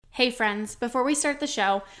Hey friends, before we start the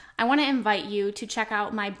show, I want to invite you to check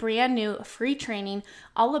out my brand new free training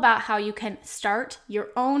all about how you can start your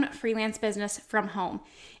own freelance business from home.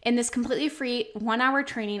 In this completely free 1-hour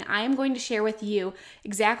training, I am going to share with you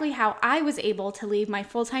exactly how I was able to leave my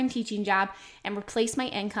full-time teaching job and replace my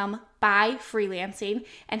income by freelancing,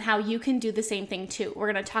 and how you can do the same thing too.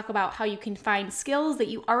 We're going to talk about how you can find skills that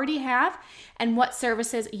you already have and what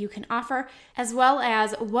services you can offer, as well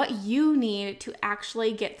as what you need to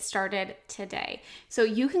actually get started today. So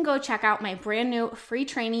you can go check out my brand new free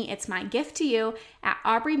training. It's my gift to you at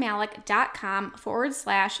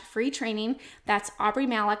aubreemalick.com/free training. That's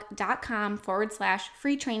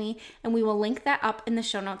aubreemalick.com/free training, and we will link that up in the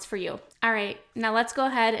show notes for you. All right, now let's go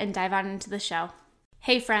ahead and dive on into the show.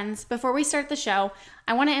 Hey friends, before we start the show,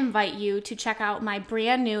 I want to invite you to check out my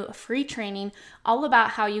brand new free training all about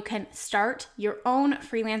how you can start your own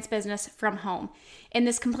freelance business from home. In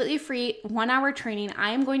this completely free 1-hour training, I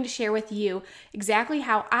am going to share with you exactly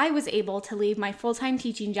how I was able to leave my full-time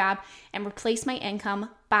teaching job and replace my income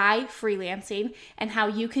by freelancing, and how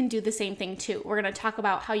you can do the same thing too. We're going to talk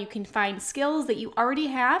about how you can find skills that you already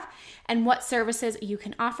have and what services you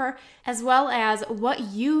can offer, as well as what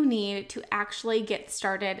you need to actually get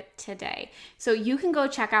started today. So you can go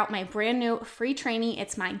check out my brand new free training.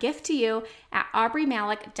 It's my gift to you at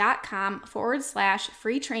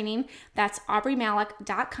aubreemalick.com/free training. That's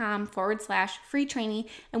aubreemalick.com/free training,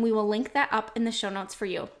 and we will link that up in the show notes for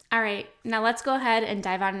you. All right, now let's go ahead and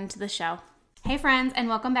dive on into the show. Hey friends, and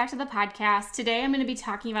welcome back to the podcast. Today I'm going to be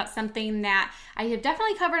talking about something that I have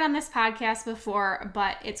definitely covered on this podcast before,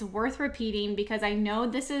 but it's worth repeating because I know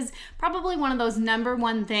this is probably one of those number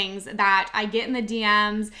one things that I get in the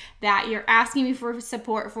DMs that you're asking me for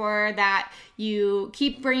support for, that you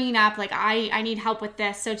keep bringing up, like, I need help with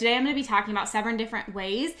this. So today I'm going to be talking about 7 different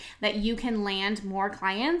ways that you can land more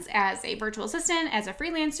clients as a virtual assistant, as a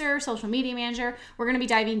freelancer, social media manager. We're going to be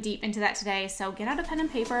diving deep into that today. So get out a pen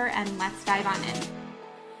and paper and let's dive on in.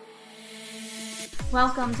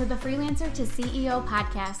 Welcome to the Freelancer to CEO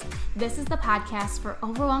podcast. This is the podcast for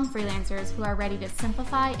overwhelmed freelancers who are ready to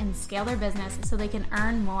simplify and scale their business so they can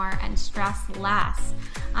earn more and stress less.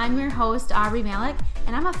 I'm your host, Aubrey Malick,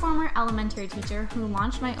 and I'm a former elementary teacher who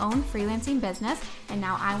launched my own freelancing business, and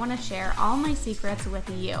now I want to share all my secrets with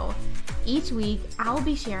you. Each week, I'll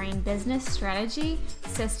be sharing business strategy,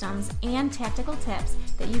 systems, and tactical tips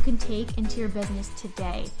that you can take into your business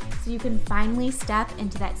today so you can finally step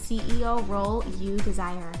into that CEO role you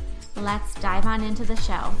desire. Let's dive on into the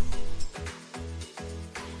show.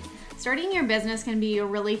 Starting your business can be a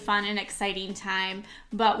really fun and exciting time,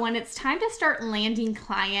 but when it's time to start landing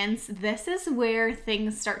clients, this is where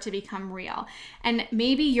things start to become real. And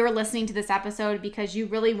maybe you're listening to this episode because you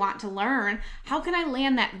really want to learn, how can I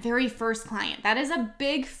land that very first client? That is a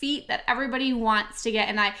big feat that everybody wants to get.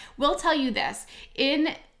 And I will tell you this,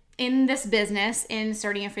 in this business, in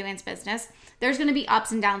starting a freelance business, there's going to be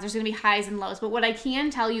ups and downs. There's going to be highs and lows. But what I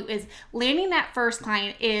can tell you is landing that first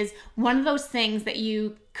client is one of those things that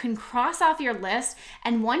you can cross off your list.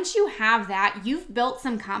 And once you have that, you've built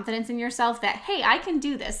some confidence in yourself that, hey, I can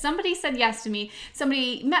do this. Somebody said yes to me.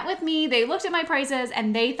 Somebody met with me. They looked at my prices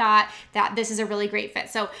and they thought that this is a really great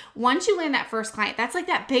fit. So once you land that first client, that's like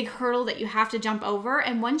that big hurdle that you have to jump over.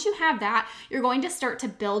 And once you have that, you're going to start to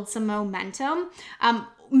build some momentum.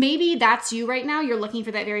 Maybe that's you right now. You're looking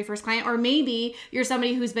for that very first client, or maybe you're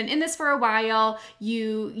somebody who's been in this for a while.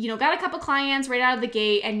 You got a couple clients right out of the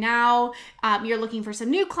gate, and now you're looking for some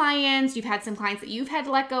new clients. You've had some clients that you've had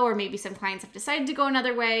to let go, or maybe some clients have decided to go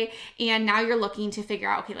another way, and now you're looking to figure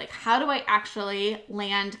out, okay, like, how do I actually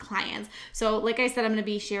land clients? So like I said, I'm going to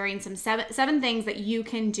be sharing some seven things that you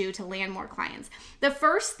can do to land more clients. The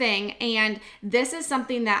first thing, and this is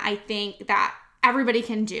something that I think that everybody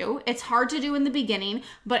can do. It's hard to do in the beginning,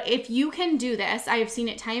 but if you can do this, I have seen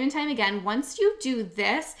it time and time again. Once you do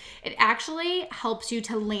this, it actually helps you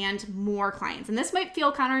to land more clients. And this might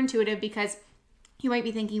feel counterintuitive because you might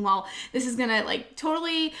be thinking, well, this is gonna like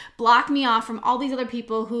totally block me off from all these other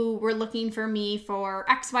people who were looking for me for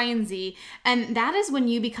X, Y, and Z. And that is when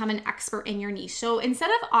you become an expert in your niche. So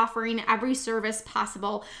instead of offering every service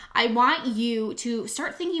possible, I want you to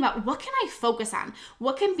start thinking about, what can I focus on?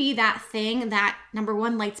 What can be that thing that, number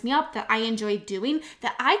one, lights me up, that I enjoy doing,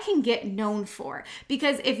 that I can get known for?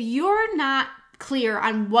 Because if you're not clear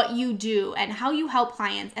on what you do and how you help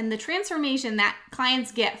clients and the transformation that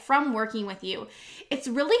clients get from working with you, it's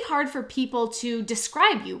really hard for people to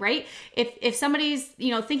describe you, right? If somebody's,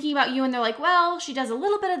 thinking about you and they're like, well, she does a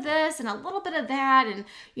little bit of this and a little bit of that, and,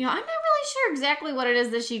 I'm not really sure exactly what it is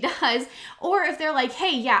that she does. Or if they're like,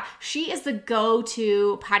 hey, yeah, she is the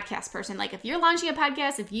go-to podcast person. Like if you're launching a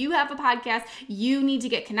podcast, if you have a podcast, you need to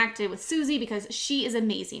get connected with Susie because she is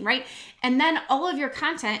amazing, right? And then all of your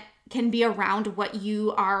content can be around what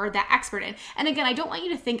you are the expert in. And again, I don't want you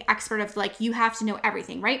to think expert of like you have to know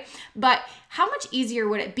everything, right? But how much easier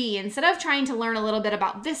would it be instead of trying to learn a little bit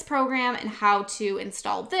about this program and how to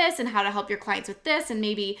install this and how to help your clients with this and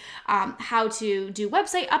maybe how to do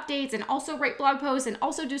website updates and also write blog posts and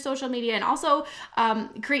also do social media and also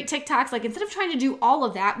create TikToks, like instead of trying to do all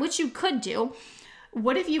of that, which you could do,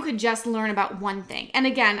 what if you could just learn about one thing? And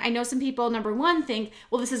again, I know some people, number one, think,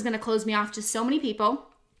 well, this is going to close me off to so many people.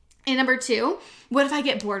 And number two, what if I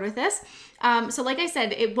get bored with this? So like I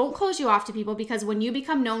said, it won't close you off to people because when you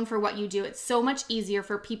become known for what you do, it's so much easier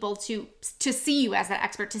for people to see you as that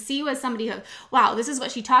expert, to see you as somebody who, wow, this is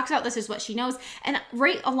what she talks about, this is what she knows. And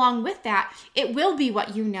right along with that, it will be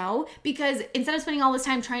what you know, because instead of spending all this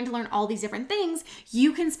time trying to learn all these different things,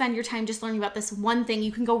 you can spend your time just learning about this one thing.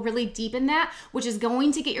 You can go really deep in that, which is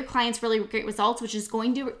going to get your clients really great results, which is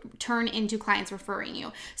going to turn into clients referring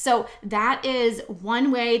you. So that is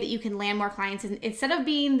one way that you can land more clients. And instead of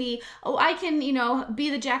being I can, be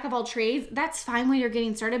the jack of all trades, that's fine when you're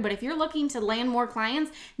getting started. But if you're looking to land more clients,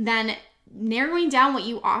 then narrowing down what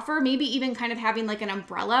you offer, maybe even kind of having like an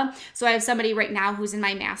umbrella. So I have somebody right now who's in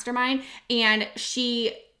my mastermind and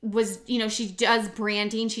she does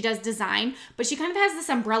branding, she does design, but she kind of has this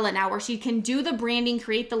umbrella now where she can do the branding,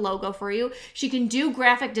 create the logo for you. She can do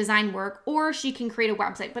graphic design work, or she can create a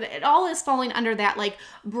website, but it all is falling under that like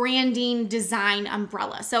branding design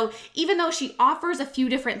umbrella. So even though she offers a few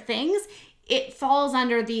different things, it falls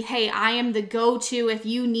under the, hey, I am the go-to if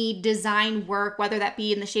you need design work, whether that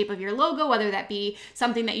be in the shape of your logo, whether that be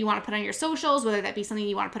something that you want to put on your socials, whether that be something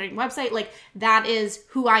you want to put on your website, like that is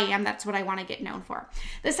who I am. That's what I want to get known for.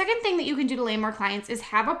 The second thing that you can do to land more clients is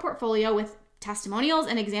have a portfolio with testimonials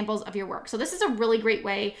and examples of your work. So this is a really great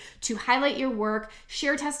way to highlight your work,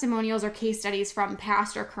 share testimonials or case studies from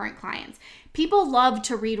past or current clients. People love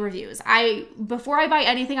to read reviews. Before I buy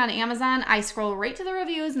anything on Amazon, I scroll right to the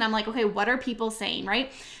reviews and I'm like, okay, what are people saying,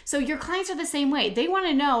 right? So your clients are the same way. They want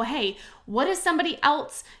to know, hey, what is somebody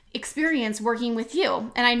else experience working with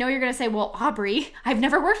you? And I know you're going to say, well, Aubrey, I've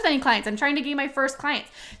never worked with any clients. I'm trying to gain my first clients.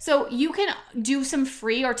 So you can do some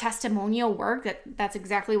free or testimonial work. That's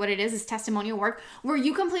exactly what it is testimonial work, where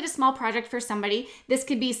you complete a small project for somebody. This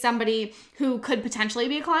could be somebody who could potentially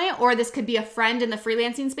be a client, or this could be a friend in the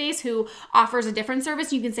freelancing space who offers a different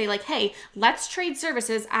service. You can say like, hey, let's trade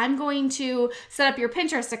services. I'm going to set up your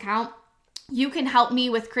Pinterest account. You can help me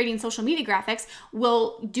with creating social media graphics.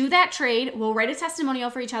 We'll do that trade. We'll write a testimonial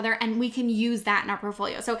for each other and we can use that in our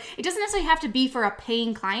portfolio. So it doesn't necessarily have to be for a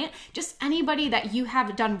paying client, just anybody that you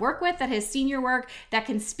have done work with that has seen your work that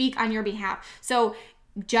can speak on your behalf. So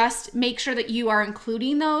just make sure that you are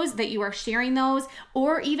including those, that you are sharing those,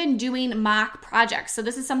 or even doing mock projects. So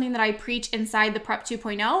this is something that I preach inside the Prep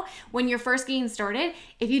 2.0. When you're first getting started,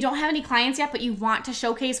 if you don't have any clients yet, but you want to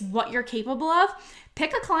showcase what you're capable of,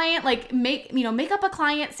 pick a client, like make up a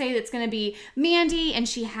client, say that's going to be Mandy and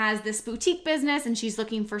she has this boutique business and she's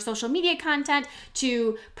looking for social media content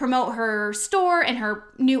to promote her store and her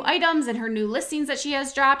new items and her new listings that she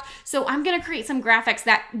has dropped. So I'm going to create some graphics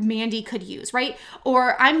that Mandy could use, right?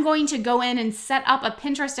 Or I'm going to go in and set up a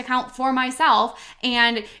Pinterest account for myself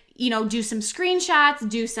and do some screenshots,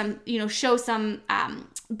 do some, show some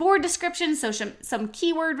board descriptions, so some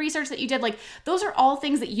keyword research that you did. Like those are all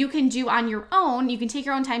things that you can do on your own. You can take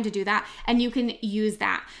your own time to do that and you can use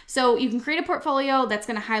that. So you can create a portfolio that's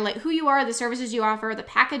going to highlight who you are, the services you offer, the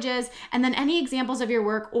packages, and then any examples of your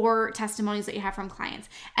work or testimonies that you have from clients.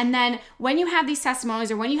 And then when you have these testimonies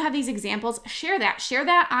or when you have these examples, share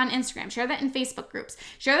that on Instagram, share that in Facebook groups,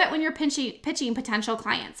 share that when you're pitching potential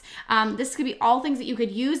clients. This could be all things that you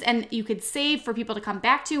could use and you could save for people to come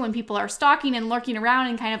back to when people are stalking and lurking around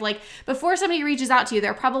and kind of like before somebody reaches out to you,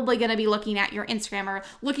 they're probably going to be looking at your Instagram or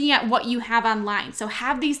looking at what you have online. So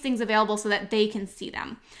have these things available so that they can see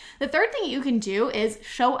them. The third thing you can do is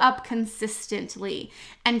show up consistently.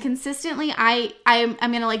 And consistently, I'm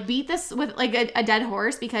going to like beat this with like a dead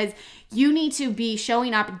horse because you need to be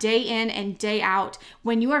showing up day in and day out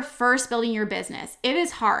when you are first building your business. It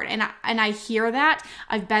is hard. And I hear that.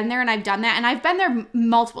 I've been there and I've done that. And I've been there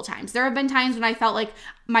multiple multiple times. There have been times when I felt like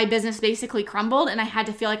my business basically crumbled and I had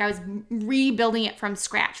to feel like I was rebuilding it from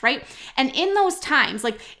scratch, right? And in those times,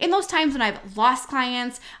 when I've lost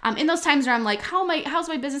clients, in those times where I'm like, how's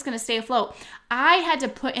my business going to stay afloat? I had to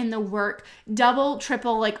put in the work, double,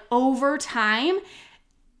 triple, like over time,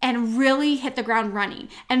 and really hit the ground running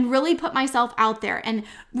and really put myself out there and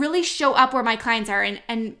really show up where my clients are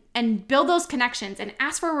and build those connections and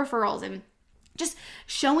ask for referrals. And just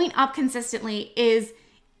showing up consistently is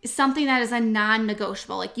something that is a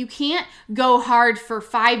non-negotiable. Like, you can't go hard for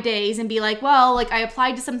 5 days and be like, well, like, I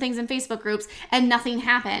applied to some things in Facebook groups and nothing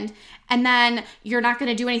happened. And then you're not going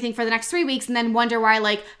to do anything for the next 3 weeks and then wonder why,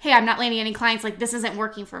 like, hey, I'm not landing any clients. Like, this isn't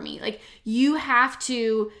working for me. Like, you have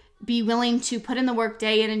to be willing to put in the work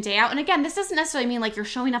day in and day out. And again, this doesn't necessarily mean like you're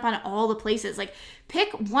showing up on all the places. Like,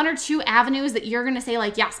 pick 1 or 2 avenues that you're going to say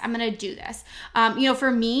like, yes, I'm going to do this.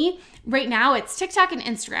 For me right now, it's TikTok and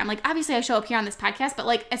Instagram. Like, obviously I show up here on this podcast, but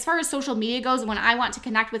like, as far as social media goes, when I want to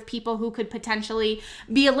connect with people who could potentially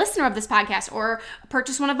be a listener of this podcast or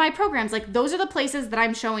purchase one of my programs, like, those are the places that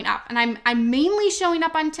I'm showing up. And I'm mainly showing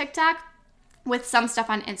up on TikTok with some stuff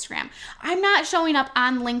on Instagram. I'm not showing up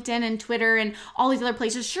on LinkedIn and Twitter and all these other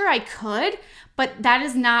places. Sure, I could, but that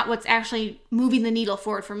is not what's actually moving the needle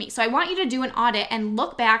forward for me. So I want you to do an audit and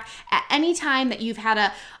look back at any time that you've had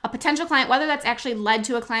a potential client, whether that's actually led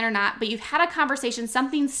to a client or not, but you've had a conversation,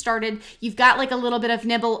 something started, you've got like a little bit of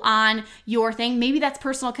nibble on your thing. Maybe that's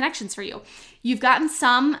personal connections for you. You've gotten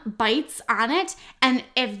some bites on it. And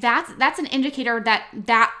if that's an indicator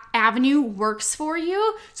that avenue works for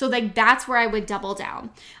you. So like, that's where I would double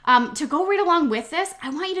down. To go right along with this,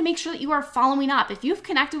 I want you to make sure that you are following up. If you've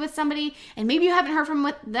connected with somebody and maybe you haven't heard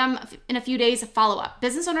from them in a few days, follow up.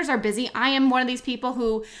 Business owners are busy. I am one of these people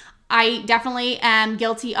who I definitely am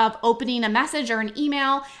guilty of opening a message or an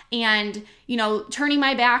email and, turning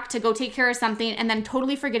my back to go take care of something and then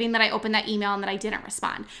totally forgetting that I opened that email and that I didn't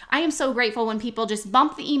respond. I am so grateful when people just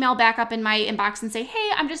bump the email back up in my inbox and say, hey,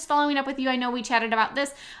 I'm just following up with you. I know we chatted about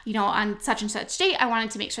this, on such and such date. I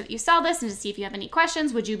wanted to make sure that you saw this and to see if you have any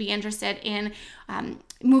questions. Would you be interested in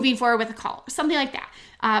moving forward with a call? Something like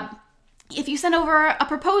that. If you send over a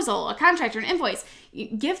proposal, a contract, or an invoice,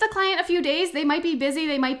 give the client a few days. They might be busy.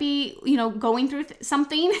 They might be, going through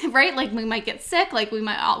something, right? Like, we might get sick. Like, we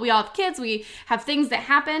all have kids. We have things that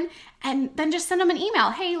happen. And then just send them an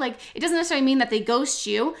email. Hey, like, it doesn't necessarily mean that they ghost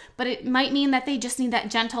you, but it might mean that they just need that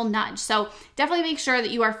gentle nudge. So definitely make sure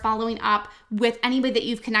that you are following up with anybody that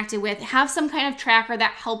you've connected with. Have some kind of tracker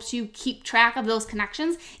that helps you keep track of those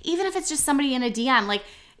connections, even if it's just somebody in a DM. Like,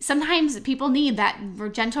 sometimes people need that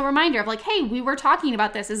gentle reminder of like, hey, we were talking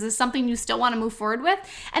about this. Is this something you still want to move forward with?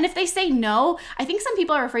 And if they say no, I think some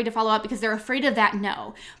people are afraid to follow up because they're afraid of that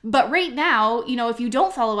no. But right now, if you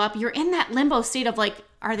don't follow up, you're in that limbo state of like,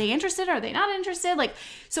 are they interested? Are they not interested? Like,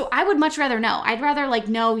 so I would much rather know. I'd rather like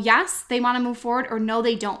know, yes, they want to move forward, or no,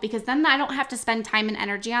 they don't, because then I don't have to spend time and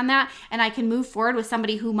energy on that. And I can move forward with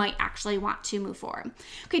somebody who might actually want to move forward.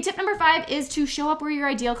 Okay. Tip number 5 is to show up where your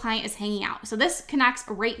ideal client is hanging out. So this connects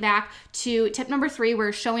right back to tip number 3,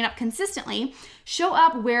 where showing up consistently. Show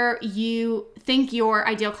up where you think your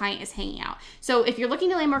ideal client is hanging out. So if you're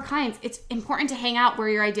looking to land more clients, it's important to hang out where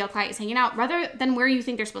your ideal client is hanging out rather than where you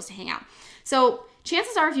think they're supposed to hang out. So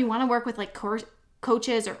chances are, if you want to work with like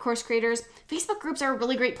coaches or course creators, Facebook groups are a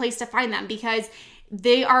really great place to find them because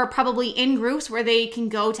they are probably in groups where they can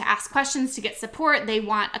go to ask questions, to get support. They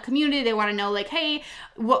want a community. They want to know like, hey,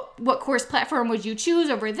 what course platform would you choose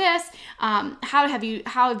over this? How have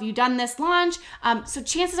you done this launch? So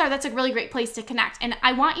chances are that's a really great place to connect. And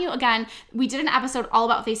I want you, again, we did an episode all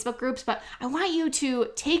about Facebook groups, but I want you to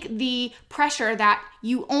take the pressure that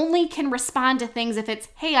you only can respond to things if it's,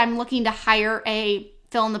 hey, I'm looking to hire a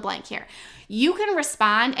fill in the blank here. You can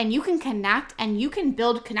respond and you can connect and you can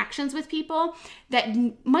build connections with people that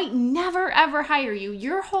might never, ever hire you.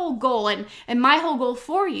 Your whole goal and my whole goal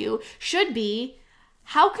for you should be,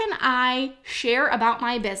 how can I share about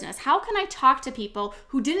my business? How can I talk to people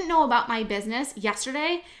who didn't know about my business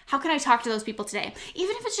yesterday? How can I talk to those people today?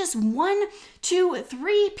 Even if it's just 1, 2,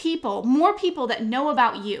 3 people, more people that know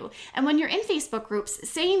about you. And when you're in Facebook groups,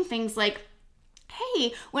 saying things like,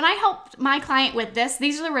 hey, when I helped my client with this,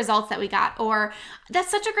 these are the results that we got. Or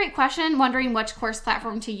that's such a great question, wondering which course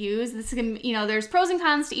platform to use. This can, there's pros and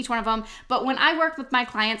cons to each one of them. But when I work with my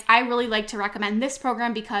clients, I really like to recommend this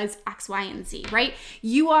program because X, Y, and Z, right?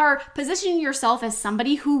 You are positioning yourself as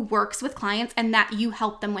somebody who works with clients and that you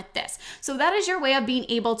help them with this. So that is your way of being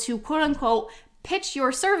able to quote unquote pitch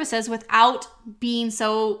your services without being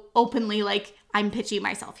so openly like, I'm pitching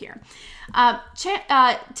myself here. Tip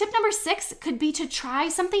number 6 could be to try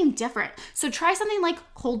something different. So try something like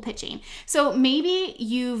cold pitching. So maybe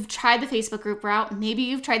you've tried the Facebook group route, maybe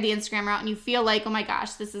you've tried the Instagram route, and you feel like, oh my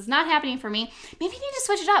gosh, this is not happening for me. Maybe you need to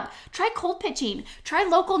switch it up. Try cold pitching. Try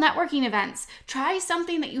local networking events. Try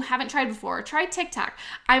something that you haven't tried before. Try TikTok.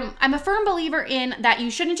 I'm a firm believer in that you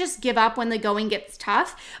shouldn't just give up when the going gets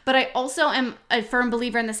tough, but I also am a firm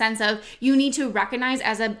believer in the sense of you need to recognize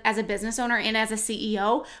as a business owner and as a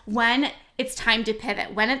CEO when it's time to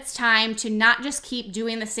pivot, when it's time to not just keep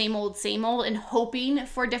doing the same old and hoping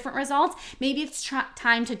for different results. Maybe it's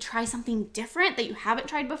time to try something different that you haven't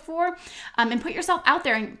tried before, and put yourself out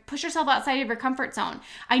there and push yourself outside of your comfort zone.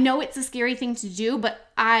 I know it's a scary thing to do,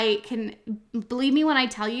 but I can believe me when I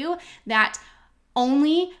tell you that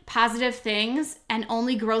only positive things and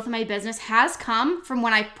only growth in my business has come from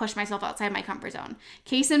when I push myself outside my comfort zone.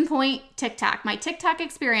 Case in point, TikTok. My TikTok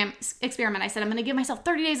experiment, I said, I'm going to give myself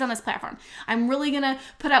 30 days on this platform. I'm really going to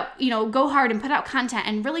put out, go hard and put out content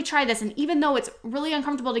and really try this. And even though it's really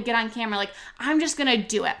uncomfortable to get on camera, like, I'm just going to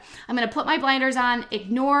do it. I'm going to put my blinders on,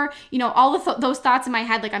 ignore, all of those thoughts in my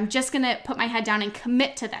head. Like, I'm just going to put my head down and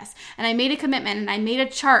commit to this. And I made a commitment and I made a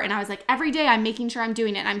chart, and I was like, every day I'm making sure I'm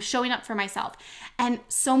doing it and I'm showing up for myself. And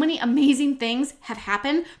so many amazing things have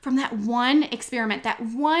happened from that one experiment, that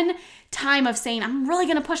one time of saying, I'm really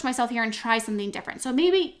going to push myself here and try something different. So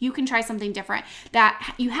maybe you can try something different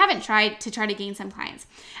that you haven't tried to try to gain some clients.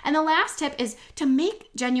 And the last tip is to make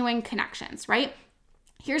genuine connections, right?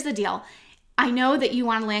 Here's the deal. I know that you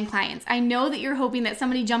want to land clients. I know that you're hoping that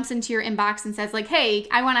somebody jumps into your inbox and says like, hey,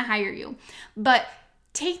 I want to hire you. But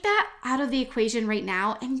take that out of the equation right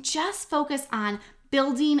now and just focus on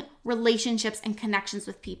building relationships and connections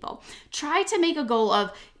with people. Try to make a goal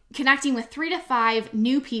of connecting with 3 to 5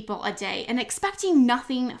 new people a day and expecting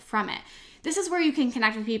nothing from it. This is where you can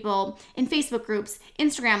connect with people in Facebook groups,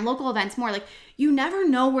 Instagram, local events, more. Like, you never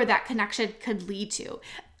know where that connection could lead to.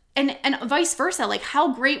 And vice versa, like,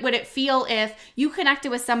 how great would it feel if you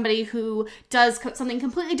connected with somebody who does something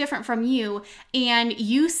completely different from you, and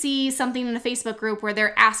you see something in a Facebook group where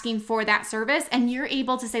they're asking for that service, and you're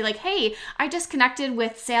able to say like, hey, I just connected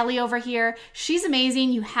with Sally over here. She's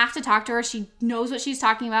amazing. You have to talk to her. She knows what she's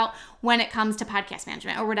talking about when it comes to podcast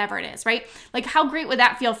management or whatever it is, right? Like, how great would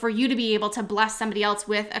that feel for you to be able to bless somebody else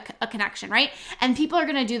with a connection, right? And people are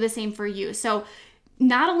going to do the same for you. So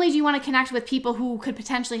not only do you want to connect with people who could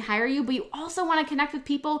potentially hire you, but you also want to connect with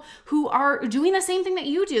people who are doing the same thing that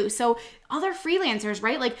you do. So other freelancers,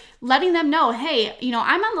 right? Like, letting them know, hey,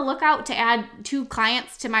 I'm on the lookout to add 2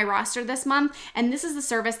 clients to my roster this month, and this is the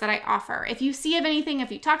service that I offer. If you see of anything,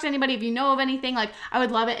 if you talk to anybody, if you know of anything, like, I would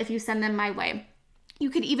love it if you send them my way. You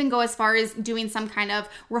could even go as far as doing some kind of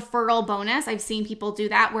referral bonus. I've seen people do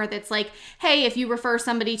that where it's like, hey, if you refer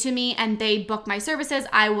somebody to me and they book my services,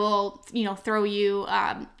 I will, throw you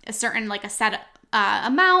a certain, like, a set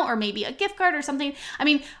amount, or maybe a gift card or something. I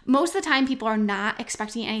mean, most of the time people are not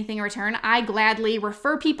expecting anything in return. I gladly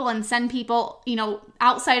refer people and send people,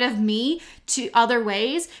 outside of me to other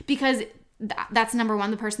ways, because that's number one,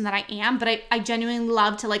 the person that I am, but I genuinely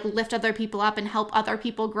love to like lift other people up and help other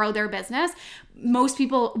people grow their business. Most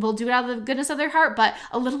people will do it out of the goodness of their heart, but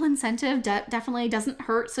a little incentive definitely doesn't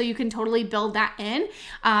hurt. So you can totally build that in,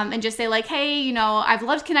 and just say like, hey, I've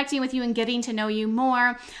loved connecting with you and getting to know you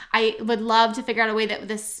more. I would love to figure out a way that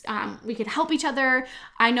this, we could help each other.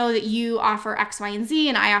 I know that you offer X, Y, and Z,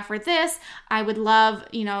 and I offer this. I would love,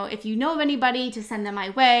 if you know of anybody, to send them my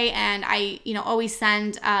way. And I, always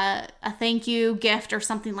send a thank you gift or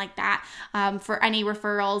something like that, for any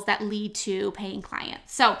referrals that lead to paying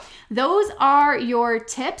clients. So those are your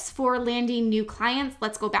tips for landing new clients.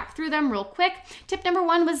 Let's go back through them real quick. Tip number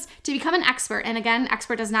 1 was to become an expert. And again,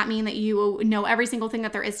 expert does not mean that you know every single thing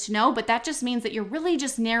that there is to know, but that just means that you're really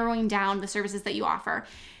just narrowing down the services that you offer.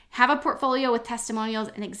 Have a portfolio with testimonials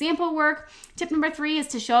and example work. Tip number 3 is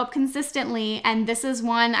to show up consistently. And this is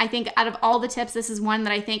one, I think, out of all the tips, this is one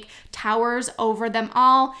that I think towers over them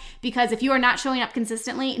all, because if you are not showing up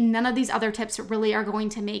consistently, none of these other tips really are going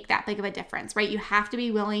to make that big of a difference, right? You have to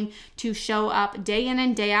be willing to show up day in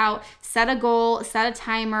and day out, set a goal, set a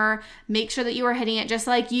timer, make sure that you are hitting it, just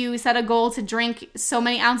like you set a goal to drink so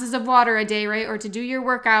many ounces of water a day, right? Or to do your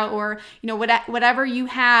workout, or, whatever you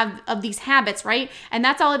have of these habits, right? And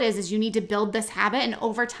that's all it is you need to build this habit, and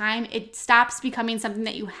over time it stops becoming something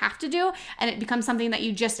that you have to do and it becomes something that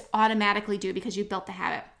you just automatically do because you built the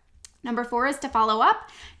habit. Number 4 is to follow up.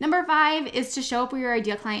 Number 5 is to show up where your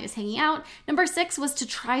ideal client is hanging out. Number 6 was to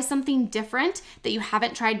try something different that you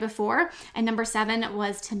haven't tried before. And number 7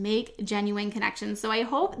 was to make genuine connections. So I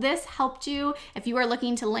hope this helped you. If you are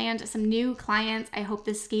looking to land some new clients, I hope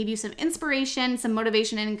this gave you some inspiration, some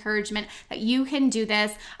motivation and encouragement that you can do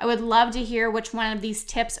this. I would love to hear which one of these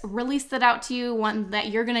tips really stood out to you, one that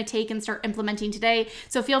you're going to take and start implementing today.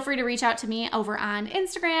 So feel free to reach out to me over on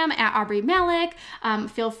Instagram at Aubrey Malik.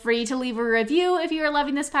 Feel free to leave a review if you are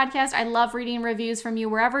loving this podcast. I love reading reviews from you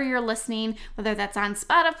wherever you're listening, whether that's on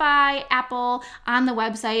Spotify, Apple, on the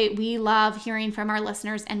website. We love hearing from our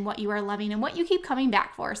listeners and what you are loving and what you keep coming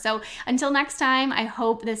back for. So until next time, I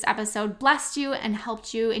hope this episode blessed you and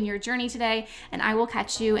helped you in your journey today, and I will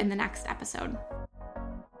catch you in the next episode.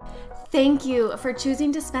 Thank you for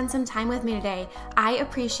choosing to spend some time with me today. I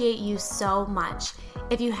appreciate you so much.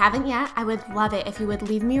 If you haven't yet, I would love it if you would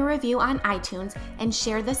leave me a review on iTunes and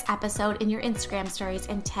share this episode in your Instagram stories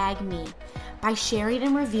and tag me. By sharing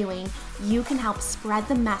and reviewing, you can help spread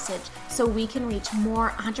the message so we can reach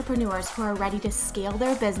more entrepreneurs who are ready to scale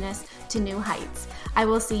their business to new heights. I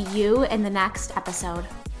will see you in the next episode.